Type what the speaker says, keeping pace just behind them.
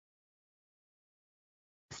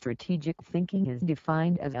Strategic thinking is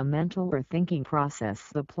defined as a mental or thinking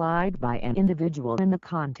process applied by an individual in the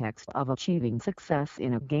context of achieving success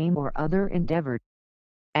in a game or other endeavor.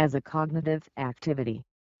 As a cognitive activity,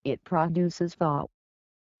 it produces thought.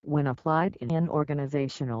 When applied in an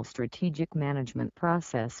organizational strategic management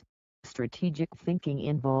process, strategic thinking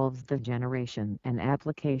involves the generation and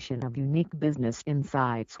application of unique business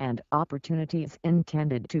insights and opportunities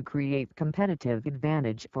intended to create competitive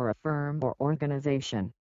advantage for a firm or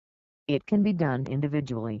organization. It can be done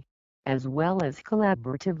individually, as well as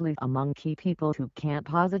collaboratively among key people who can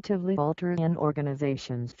positively alter an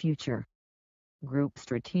organization's future. Group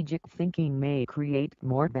strategic thinking may create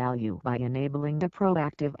more value by enabling a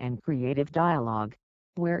proactive and creative dialogue,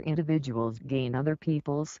 where individuals gain other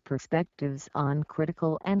people's perspectives on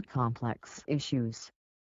critical and complex issues.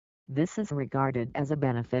 This is regarded as a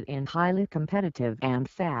benefit in highly competitive and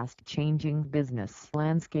fast-changing business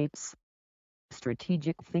landscapes.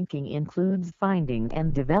 Strategic thinking includes finding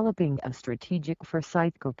and developing a strategic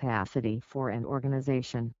foresight capacity for an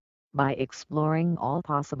organization, by exploring all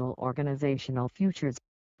possible organizational futures,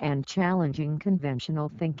 and challenging conventional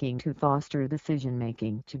thinking to foster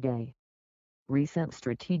decision-making today. Recent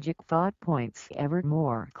strategic thought points ever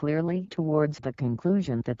more clearly towards the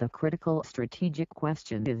conclusion that the critical strategic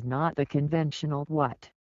question is not the conventional what,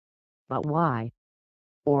 but why,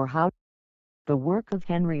 or how. The work of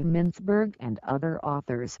Henry Mintzberg and other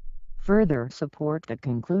authors further support the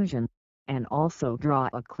conclusion, and also draw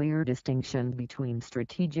a clear distinction between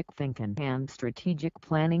strategic thinking and strategic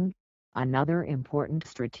planning, another important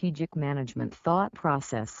strategic management thought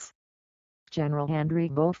process. General Henry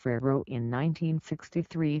Beaufort wrote in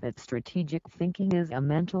 1963 that strategic thinking is a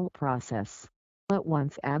mental process, at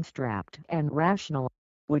once abstract and rational,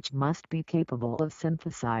 which must be capable of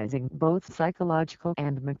synthesizing both psychological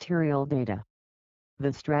and material data.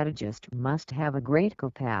 The strategist must have a great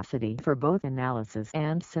capacity for both analysis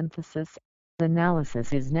and synthesis.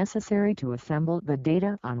 Analysis is necessary to assemble the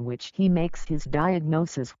data on which he makes his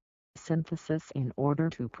diagnosis. Synthesis in order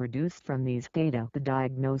to produce from these data the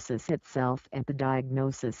diagnosis itself, and the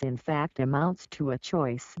diagnosis in fact amounts to a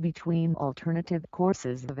choice between alternative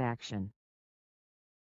courses of action.